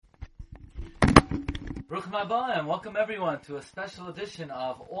Bruchim haba, and welcome everyone to a special edition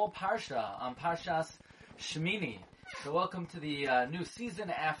of All Parsha on Parshas Shmini. So welcome to the new season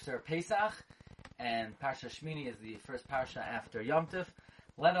after Pesach, and Parsha Shmini is the first Parsha after Yom Tov.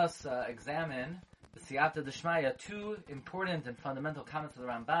 Let us examine the Siyata D'Shmaya, two important and fundamental comments of the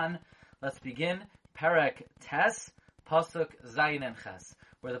Ramban. Let's begin. Perek Tes, Pasuk Zayin and Ches,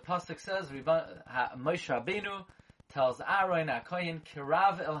 where the Pasuk says, Moshe Rabbeinu tells Aaron HaKohen,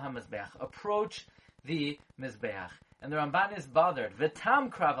 Kirav el HaMizbeach, approach the Mizbeach. And the Ramban is bothered.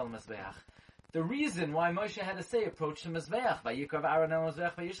 V'tam krav el Mizbeach. The reason why Moshe had to say approach the Mizbeach, Vayikrav Aaron el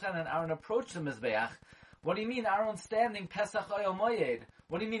Mizbeach, Vayishchan, and Aaron approached the Mizbeach. What do you mean Aaron standing Pesach Oyel Moyed?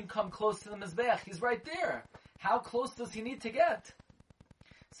 What do you mean come close to the Mizbeach? He's right there. How close does he need to get?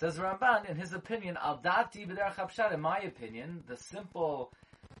 Says Ramban, in his opinion, Al Dati B'derech HaPshat, in my opinion, the simple,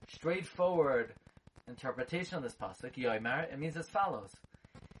 straightforward interpretation of this pasuk, Yomer, it means as follows.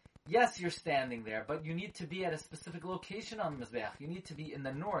 Yes, you're standing there, but you need to be at a specific location on the Mizbeach. You need to be in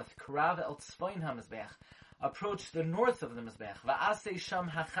the north. Karav el tzvoin ha-Mizbeach. Approach the north of the Mizbeach. Va'asei sham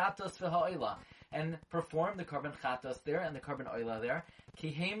ha-chatos v'ha'oila. And perform the carbon chatos there and the carbon oila there.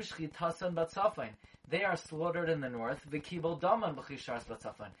 Kihem shchitasan batzafon. They are slaughtered in the north. V'kibol daman b'chishars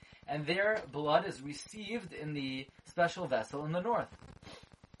batzafon. And their blood is received in the special vessel in the north.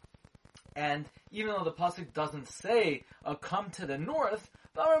 And even though the pasuk doesn't say, come to the north,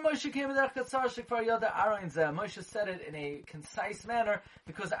 Moshe said it in a concise manner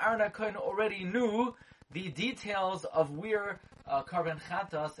because Aaron HaKohen already knew the details of where carbon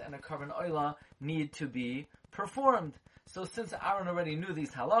chatas and a carbon oila need to be performed. So since Aaron already knew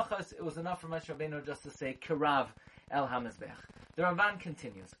these halachas, it was enough for Moshe Rabbeinu just to say Kirav el HaMizbech. The Ramban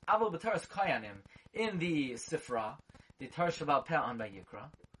continues. Avol b'taras Kayanim, in the Sifra, the Tar Shaval Peh on Vayikra,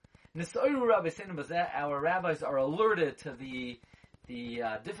 our rabbis are alerted to the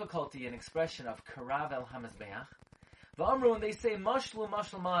difficulty in expression of Karav el HaMizbeach. V'amru, when they say Mashlu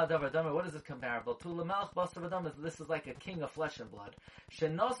ma'adavar damar, what is it comparable to? L'melech basar v'dam, this is like a king of flesh and blood.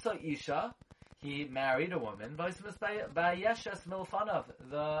 Shenasa isha, he married a woman. V'yeshes milfanov,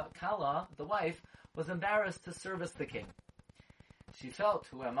 the kala, the wife, was embarrassed to service the king. She felt,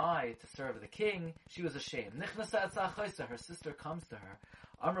 who am I to serve the king? She was ashamed. Nichnasa etzah achoisa, her sister comes to her.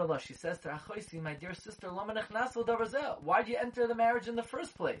 Amrullah, she says to Achoisi, my dear sister, why did you enter the marriage in the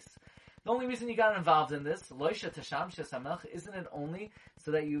first place? The only reason you got involved in this, isn't it only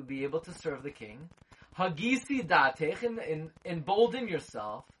so that you would be able to serve the king? Hagisi datech, embolden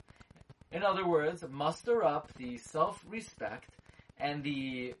yourself. In other words, muster up the self-respect and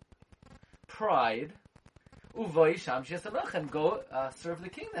the pride, and go serve the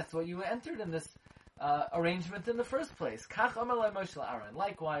king. That's what you entered in this arrangement in the first place. Kach amar lai Moshe Aaron.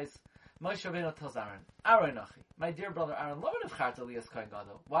 Likewise, Moshe Rabbeinu tells Aaron, Aaron achi, my dear brother Aaron,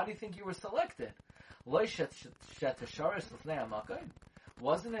 why do you think you were selected? Wasn't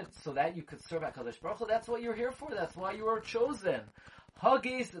it so that you could serve HaKadosh Baruch Hu? That's what you're here for. That's why you were chosen.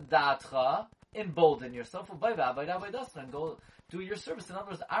 Hagis datcha, embolden yourself, and go do your service. In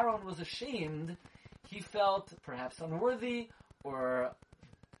other words, Aaron was ashamed. He felt perhaps unworthy, or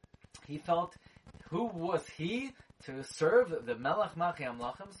he felt, who was he to serve the Melech Malchei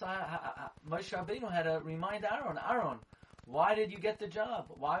Amlachim? So Moshe Rabbeinu had to remind Aaron, why did you get the job?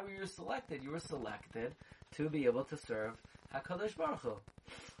 Why were you selected? You were selected to be able to serve HaKadosh Baruch Hu.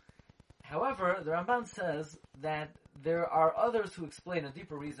 However, the Ramban says that there are others who explain a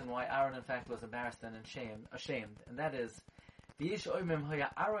deeper reason why Aaron in fact was embarrassed and ashamed, and that is,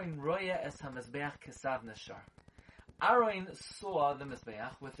 Aaron saw the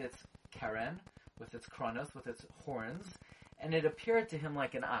Mizbeach with its keren, with its kronos, with its horns, and it appeared to him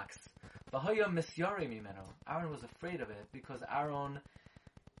like an ox. Aaron was afraid of it because Aaron,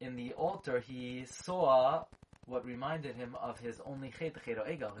 in the altar, he saw what reminded him of his only chet,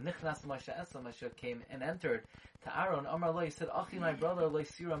 Egel. Moshe came and entered to Aaron. Amar lo, he said, Achi, my brother, lo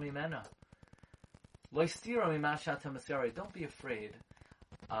sira mimena. Lo sira mimashat ha'masyari. Don't be afraid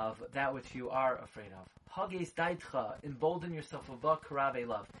of that which you are afraid of. Hages daitcha, embolden yourself, v'va karav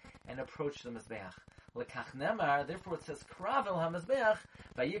love, and approach the Mizbeach. Lekach nemar, therefore it says, karav el ha-Mizbeach,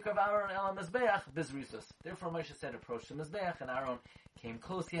 vayikrav Aaron el ha-Mizbeach, bizrisus. Therefore Moshe said, approach the Mizbeach, and Aaron came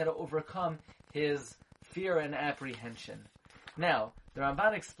close. He had to overcome his fear and apprehension. Now, the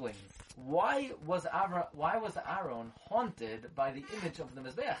Ramban explains, why was Aaron haunted by the image of the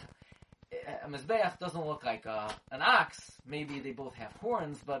Mizbeach? A Mizbeach doesn't look like an ox. Maybe they both have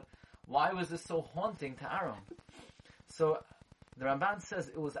horns, but why was this so haunting to Aaron? So the Ramban says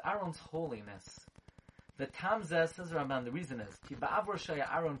it was Aaron's holiness. The Tamzeh, says the Ramban, the reason is, Ki ba'avor shaya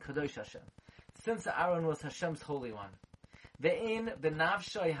Aaron kadosh Hashem. Since Aaron was Hashem's holy one, Ve'ein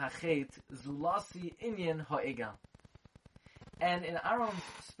benavshoi hachet zulasi inyan ha'egel. And in Aaron's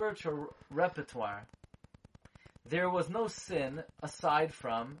spiritual repertoire, there was no sin aside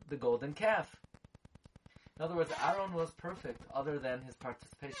from the golden calf. In other words, Aaron was perfect other than his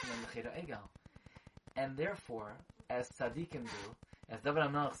participation in the Chet HaEgel. And therefore, as tzaddikim do, as David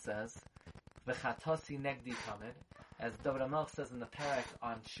HaMelech says, V'chatasi negdi tamid, as David HaMelech says in the parak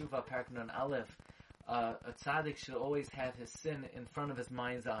on Shuva, parak Nun Aleph, a tzaddik should always have his sin in front of his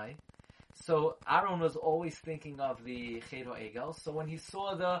mind's eye. So Aaron was always thinking of the Chet HaEgel. So when he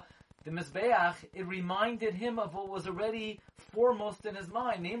saw the Mizbeach, it reminded him of what was already foremost in his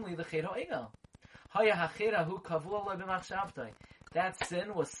mind, namely the Chet HaEgel. That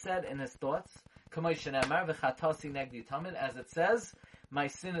sin was set in his thoughts. As it says, my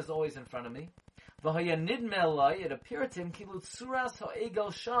sin is always in front of me. It appeared to him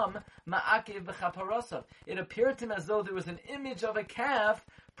it appeared to him as though there was an image of a calf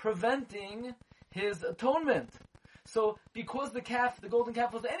preventing his atonement. So, because the golden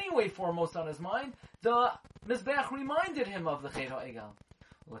calf was anyway foremost on his mind, the Mizbeach reminded him of the Chet HaEgel.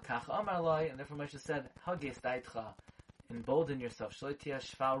 And therefore Moshe said, embolden yourself.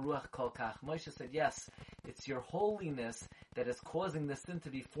 Moshe said, yes, it's your holiness that is causing this sin to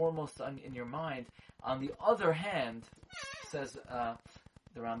be foremost in your mind. On the other hand, says the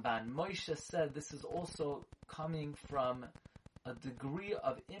Ramban, Moshe said this is also coming from a degree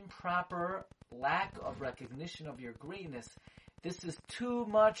of improper lack of recognition of your greatness. This is too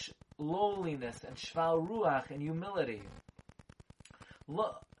much lowliness and shval ruach and humility.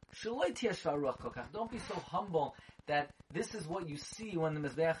 Don't be so humble that this is what you see when the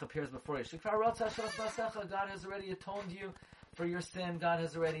Mizbeach appears before you. God has already atoned you for your sin. God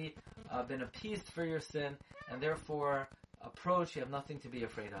has already been appeased for your sin, and therefore approach, you have nothing to be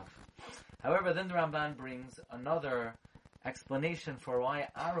afraid of. However, then the Ramban brings another explanation for why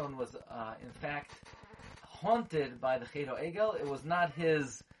Aaron was in fact haunted by the Chet HaEgel. It was not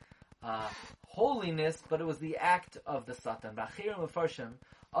his holiness, but it was the act of the Satan.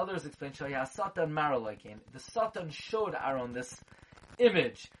 Others explain, Satan maraloikin. The Satan showed Aaron this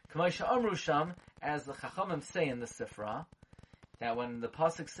image. As the Chachamim say in the Sifra, that when the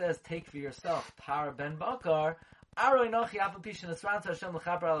pasuk says, "Take for yourself Par ben Bakar,"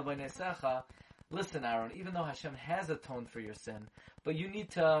 listen, Aaron, even though Hashem has atoned for your sin, but you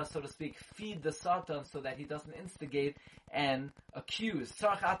need to, so to speak, feed the Satan so that he doesn't instigate and accuse.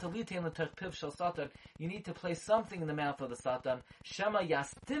 You need to place something in the mouth of the Satan, Shema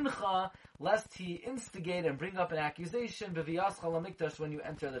Yastincha, lest he instigate and bring up an accusation when you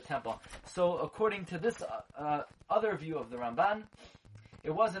enter the temple. So according to this other view of the Ramban,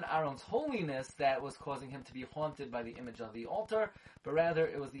 it wasn't Aaron's holiness that was causing him to be haunted by the image of the altar, but rather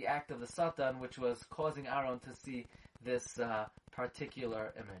it was the act of the Satan which was causing Aaron to see this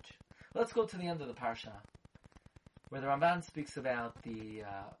particular image. Let's go to the end of the parsha, where the Ramban speaks about the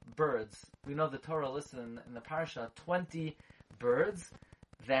birds. We know the Torah lists in the parsha 20 birds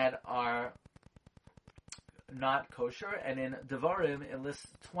that are not kosher, and in Devarim it lists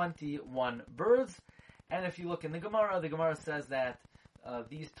 21 birds. And if you look in the Gemara says that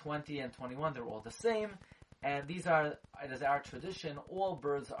these 20 and 21, they're all the same, and these are, it is our tradition, all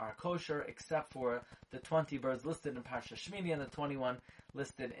birds are kosher except for the 20 birds listed in Parsha Shmini and the 21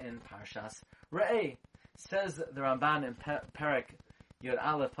 listed in Parshas Re'eh. Says the Ramban in Perek Yud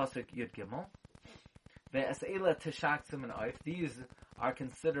Aleph Pasuk Yud Gimel, Ve'es'ela tishaktzim and oif, these are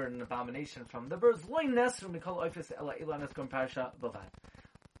considered an abomination from the birds.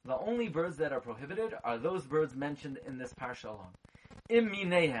 The only birds that are prohibited are those birds mentioned in this parsha alone.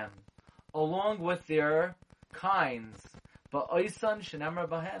 Iminehem, along with their kinds, ba'oisan shenamar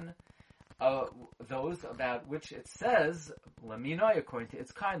bahen, those about which it says lamina according to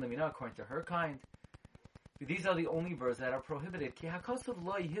its kind, lamina according to her kind. These are the only birds that are prohibited. The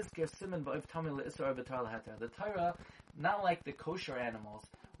Torah, not like the kosher animals,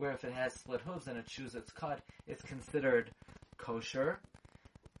 where if it has split hooves and it chews its cud, it's considered kosher.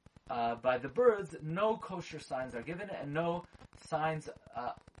 By the birds, no kosher signs are given, and no signs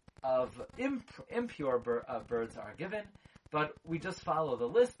of impure birds are given. But we just follow the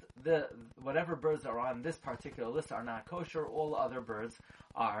list. Whatever birds are on this particular list are not kosher. All other birds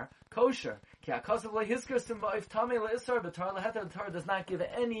are kosher. The Torah does not give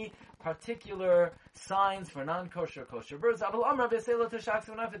any particular signs for non-kosher kosher birds.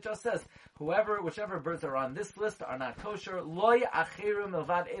 It just says whichever birds are on this list are not kosher.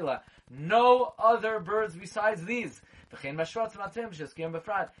 No other birds besides these. The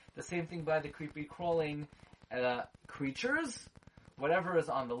same thing by the creepy crawling creatures. whatever is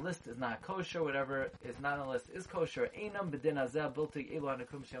on the list is not kosher, whatever is not on the list is kosher. Einam b'din hazeh biltig elu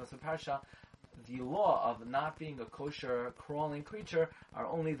hanakum shemas parsha. The law of not being a kosher crawling creature are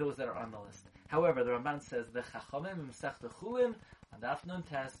only those that are on the list. However, the Ramban says the Chachamim in Masechta Chulin on Daf Nun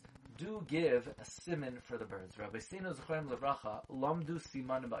Tes do give a siman for the birds. Rabbi Sino Zechorem Levracha lamdu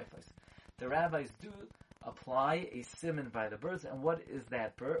siman b'ifos. The rabbis do apply a siman by the birds, and what is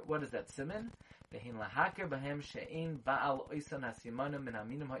that bird? What is that siman? Behin lahaker b'hem she'ein ba'al oisan hasimanim min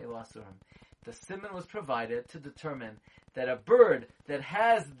aminim ha'ilu asurim. The siman was provided to determine that a bird that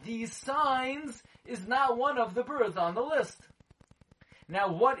has these signs is not one of the birds on the list.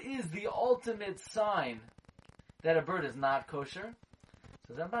 Now, what is the ultimate sign that a bird is not kosher?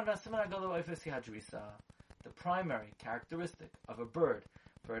 So the primary characteristic of a bird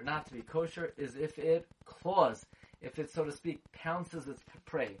for it not to be kosher is if it claws, if it, so to speak, pounces its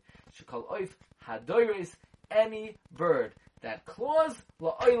prey. Shekol oif hadoiris, any bird that claws,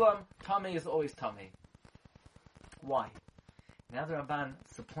 la'olam, tameh is always tameh. Why? Now the Ramban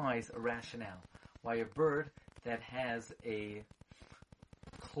supplies a rationale why a bird that has a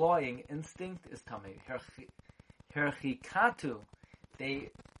clawing instinct is tameh. Herchikatu,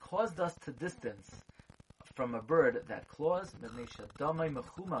 they caused us to distance from a bird that claws,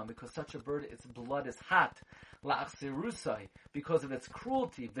 because such a bird, its blood is hot, la'achsirusai, because of its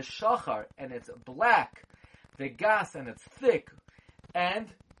cruelty, v'shachar, and it's black, v'gas, and it's thick, and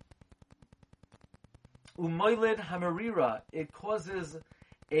umoilid hamarira, it causes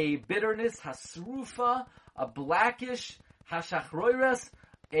a bitterness, hasrufa, a blackish, hashachroiras,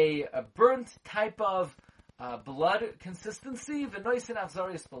 a burnt type of blood consistency, v'noisin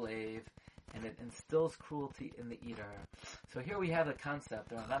achzarius believe, and it instills cruelty in the eater. So here we have the concept,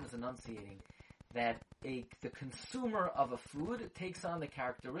 the Rambam is enunciating, that the consumer of a food takes on the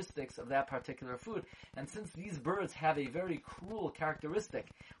characteristics of that particular food. And since these birds have a very cruel characteristic,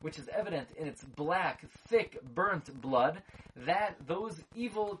 which is evident in its black, thick, burnt blood, that those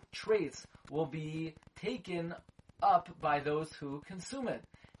evil traits will be taken up by those who consume it.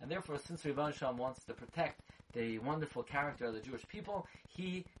 And therefore, since Rivan Shalom wants to protect the wonderful character of the Jewish people,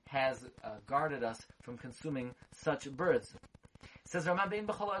 he has guarded us from consuming such birds. Says Raman, the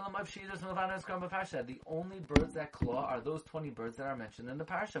only birds that claw are those 20 birds that are mentioned in the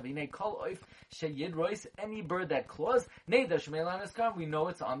parsha. Any bird that claws, we know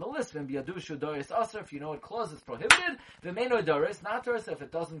it's on the list. If you know it claws, it's prohibited. If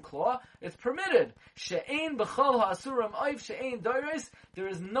it doesn't claw, it's permitted. There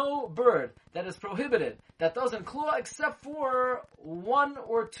is no bird that is prohibited that doesn't claw except for one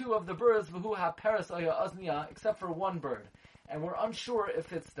or two of the birds, except for one bird. And we're unsure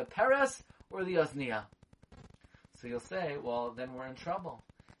if it's the peres or the azniya. So you'll say, well, then we're in trouble.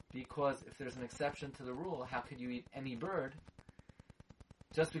 Because if there's an exception to the rule, how could you eat any bird?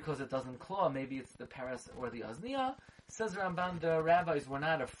 Just because it doesn't claw, maybe it's the peres or the azniya. Says Ramban, the rabbis were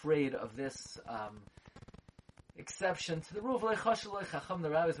not afraid of this exception to the rule. The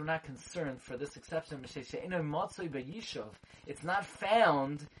rabbis were not concerned for this exception. It's not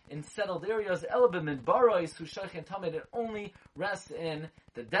found in settled areas. It only rests in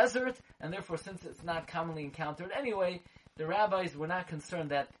the desert, and therefore, since it's not commonly encountered anyway, the rabbis were not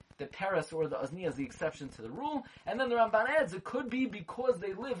concerned that the peres or the azniya is the exception to the rule. And then the Ramban adds, it could be because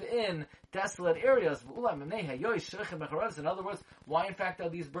they live in desolate areas. In other words, why in fact are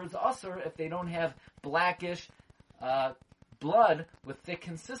these birds asur if they don't have blackish blood with thick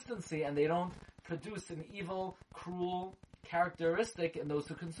consistency and they don't produce an evil, cruel characteristic in those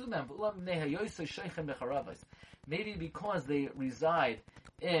who consume them? Maybe because they reside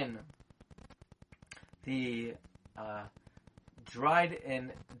in the dried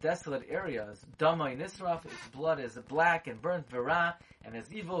and desolate areas. Damai nisraf, its blood is black and burnt, vera, and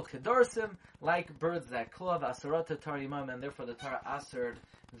is evil, kedorsim, like birds that claw, asarata tarimam, and therefore the Torah assered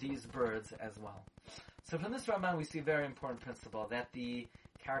these birds as well. So from this Ramban we see a very important principle, that the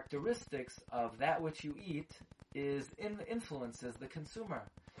characteristics of that which you eat influences the consumer.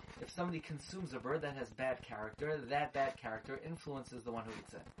 If somebody consumes a bird that has bad character, that bad character influences the one who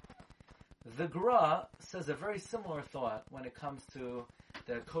eats it. The Gra says a very similar thought when it comes to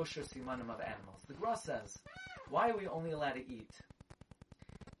the kosher simanim of animals. The Gra says, why are we only allowed to eat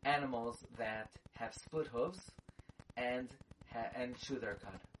animals that have split hooves and chew their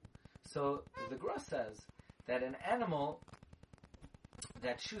cud? So the Gra says that an animal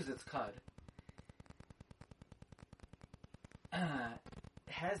that chews its cud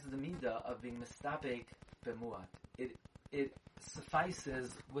has the midah of being mistapek bemuat. It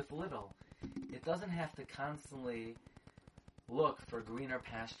suffices with little. It doesn't have to constantly look for greener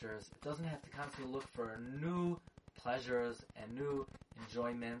pastures. It doesn't have to constantly look for new pleasures and new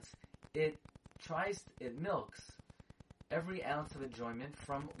enjoyments. It milks every ounce of enjoyment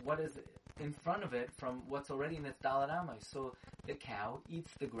from what is in front of it, from what's already in its Daled Amos. So the cow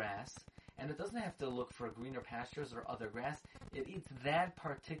eats the grass, and it doesn't have to look for greener pastures or other grass. It eats that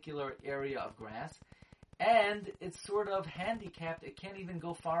particular area of grass, and it's sort of handicapped. It can't even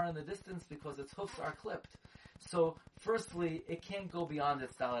go far in the distance because its hoofs are clipped. So, firstly, it can't go beyond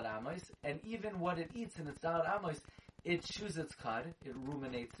its Daled Amos, and even what it eats in its Daled Amos, it chews its cud, it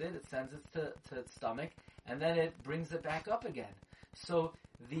ruminates it, it sends it to its stomach, and then it brings it back up again. So,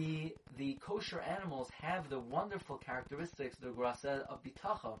 the kosher animals have the wonderful characteristics, the Gemara says, of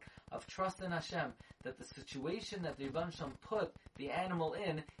bitachon, of trust in Hashem, that the situation that the Rebbeinu Shalom put the animal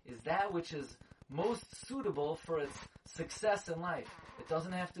in is that which is most suitable for its success in life. It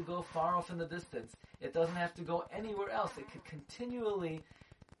doesn't have to go far off in the distance. It doesn't have to go anywhere else. It could continually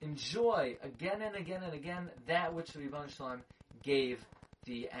enjoy again and again and again that which the Rebbeinu Shalom gave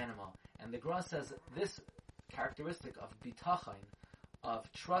the animal. And the Gemara says this characteristic of bitachon, of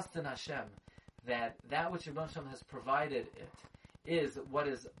trust in Hashem, that which Rebbeinu Shalom has provided it is what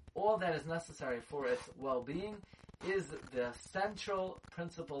is all that is necessary for its well-being, is the central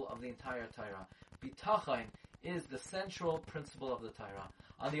principle of the entire Torah. Bitachon is the central principle of the Torah.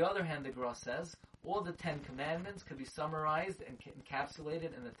 On the other hand, the Gemara says all the 10 commandments could be summarized and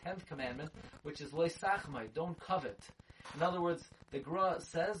encapsulated in the 10th commandment, which is lo sachmai, don't covet. In other words, the Gemara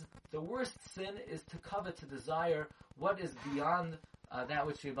says the worst sin is to covet, to desire what is beyond that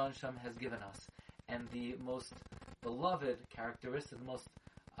which Rebbeinu Shalom has given us. And the most beloved characteristic, the most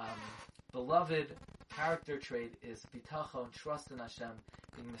beloved character trait is bitachon, trust in Hashem,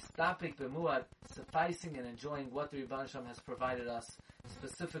 being mistapik b'muad, sufficing and enjoying what the Rebbeinu Shalom has provided us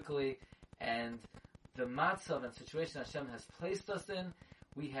specifically, and the matzav and situation Hashem has placed us in,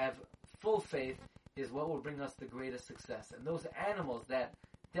 we have full faith, is what will bring us the greatest success. And those animals that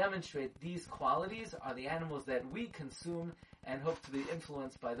demonstrate these qualities are the animals that we consume and hope to be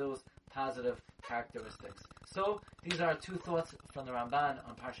influenced by those positive characteristics. So, these are 2 thoughts from the Ramban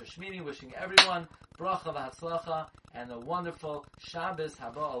on Parsha Shmini, wishing everyone bracha v'hatzlacha and a wonderful Shabbos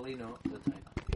haba alinu l'tayna.